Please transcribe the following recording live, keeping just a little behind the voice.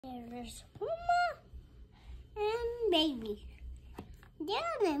There is Mama and baby.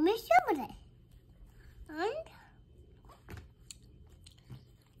 Their name is Shabra. And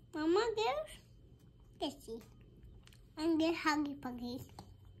Mama gives Kissy. And they're Huggy Puggies.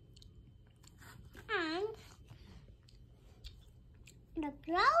 And the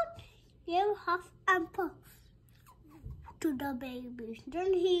cloud gave half and puff to the babies.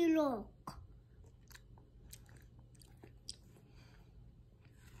 Then he looked.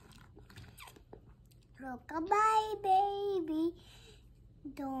 Rock-a-bye, baby,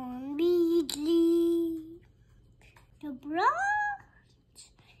 don't be sleep. The branch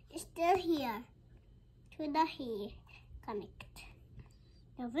is still here to the hair connect.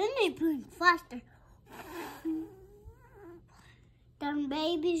 The wind is blowing faster. Then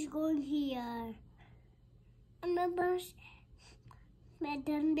baby's going here. And the birds, but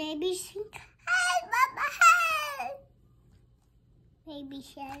then baby sing, help, Mama, help. Baby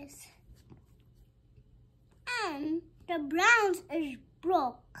says. And the branch is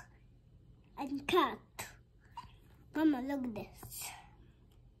broke and cut. Mama, look at this.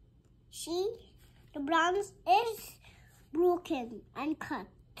 See? The branch is broken and cut.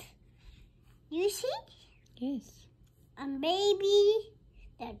 You see? Yes. And baby,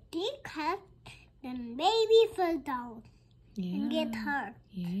 the tree cut, then baby fell down and get hurt.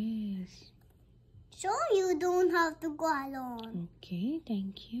 Yes. So you don't have to go alone. Okay,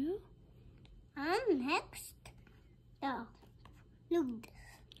 thank you. And next, look this.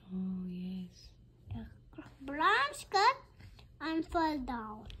 Oh, yes. The branch cut and fell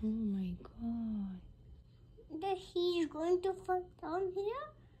down. Oh my God. Then he's going to fall down here.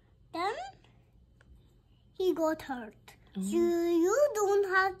 Then he got hurt. Oh. So you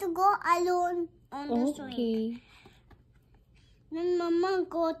don't have to go alone on the swing. Okay. Then Mama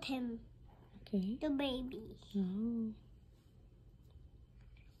got him, Okay. the baby. Oh.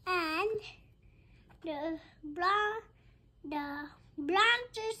 And the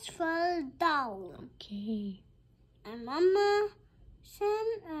branches fell down. Okay. And Mama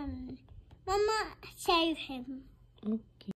saved him. Okay.